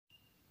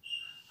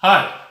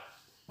Hi,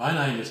 my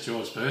name is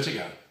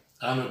Boettiger.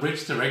 I'm a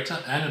bridge director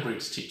and a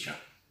bridge teacher.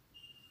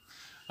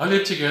 I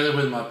live together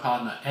with my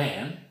partner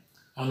Anne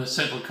on the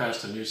central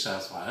coast of New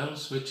South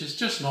Wales, which is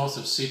just north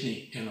of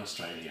Sydney in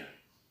Australia.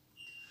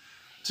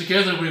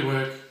 Together we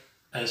work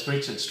as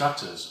bridge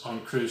instructors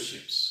on cruise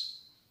ships.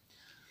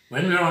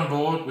 When we're on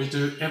board, we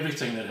do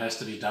everything that has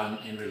to be done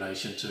in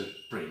relation to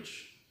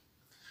bridge.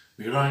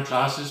 We run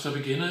classes for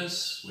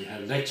beginners, we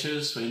have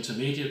lectures for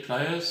intermediate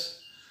players,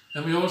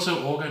 and we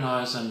also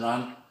organise and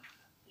run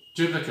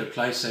duplicate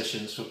play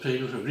sessions for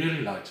people who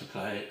really like to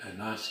play a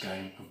nice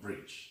game of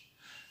bridge.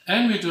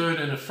 And we do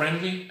it in a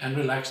friendly and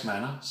relaxed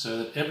manner so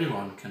that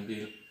everyone can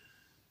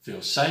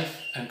feel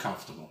safe and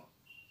comfortable.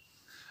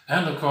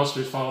 And of course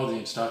we follow the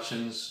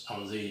instructions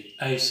of the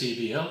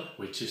ACBL,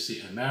 which is the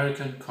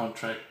American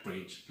Contract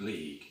Bridge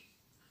League.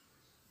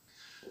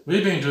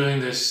 We've been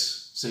doing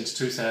this since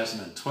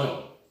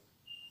 2012.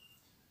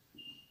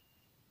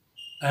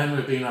 And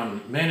we've been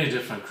on many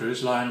different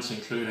cruise lines,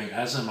 including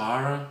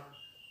Azamara,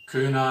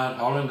 Cunard,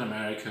 Holland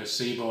America,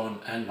 Seabourn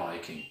and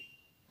Viking.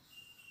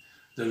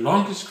 The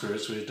longest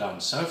cruise we've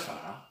done so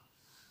far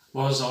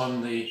was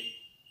on the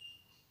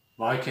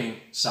Viking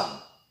Sun.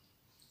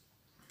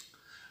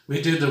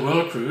 We did the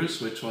World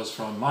Cruise, which was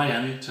from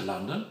Miami to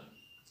London.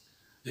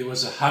 It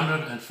was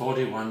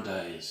 141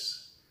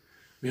 days.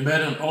 We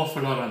met an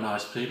awful lot of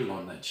nice people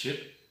on that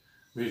ship.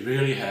 We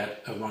really had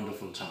a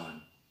wonderful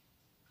time.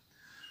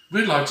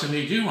 We'd like to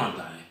meet you one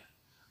day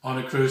on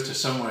a cruise to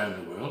somewhere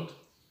in the world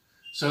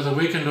so that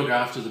we can look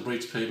after the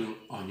bridge people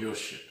on your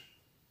ship.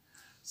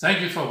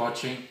 Thank you for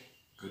watching.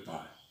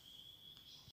 Goodbye.